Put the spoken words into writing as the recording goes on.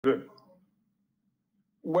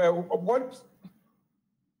Well,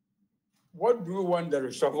 what do you want the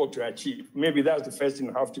reshuffle to achieve? Maybe that's the first thing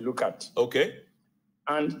you have to look at. Okay.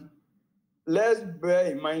 And let's bear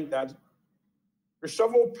in mind that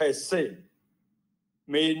reshuffle per se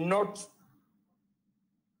may not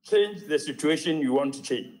change the situation you want to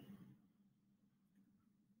change.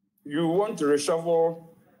 You want to reshuffle,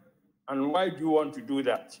 and why do you want to do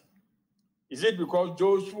that? Is it because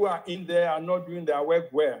those who are in there are not doing their work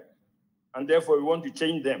well, and therefore you want to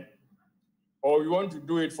change them? Or you want to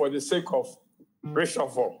do it for the sake of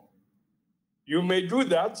reshuffle? You may do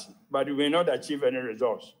that, but you may not achieve any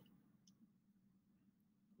results.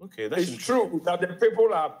 Okay, that's it's true that the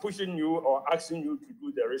people are pushing you or asking you to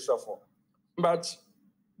do the reshuffle. But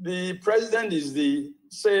the president is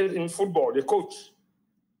say in football, the coach.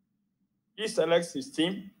 He selects his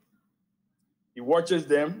team, he watches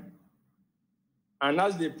them, and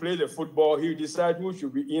as they play the football, he decides who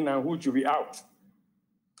should be in and who should be out.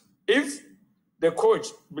 If the coach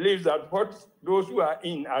believes that those who are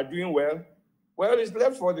in are doing well, it's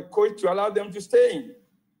left for the coach to allow them to stay in.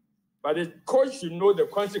 But the coach should know the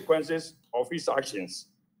consequences of his actions.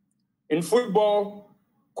 In football,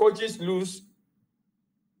 coaches lose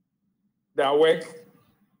their work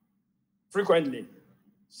frequently,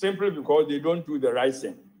 simply because they don't do the right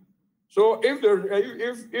thing. So if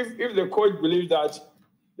the coach believes that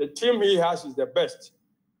the team he has is the best,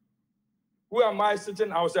 who am I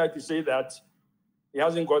sitting outside to say that he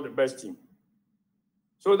hasn't got the best team?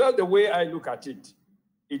 So that's the way I look at it.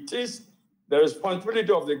 It is the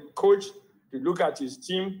responsibility of the coach to look at his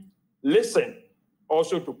team, listen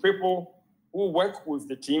also to people who work with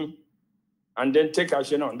the team, and then take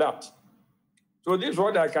action on that. So this is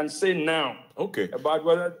what I can say now about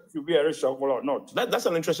whether it should be a reshuffle or not. That's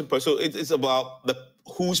an interesting point. So it's about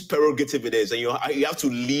whose prerogative it is, and you have to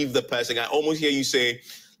leave the person. I almost hear you say,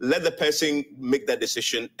 let the person make that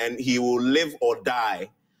decision, and he will live or die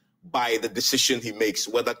by the decision he makes,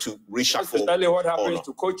 whether to reshuffle. That's exactly what happens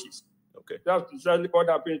to coaches. Okay. That's exactly what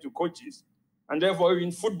happens to coaches. And therefore,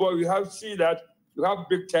 in football, you see that you have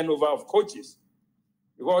big turnover of coaches.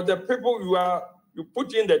 Because the people you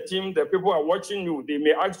put in the team, the people are watching you, they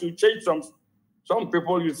may ask you to change some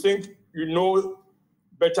people you think you know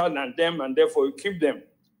better than them, and therefore you keep them.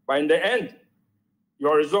 But in the end,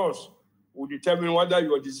 your results will determine whether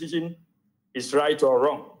your decision is right or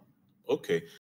wrong. Okay.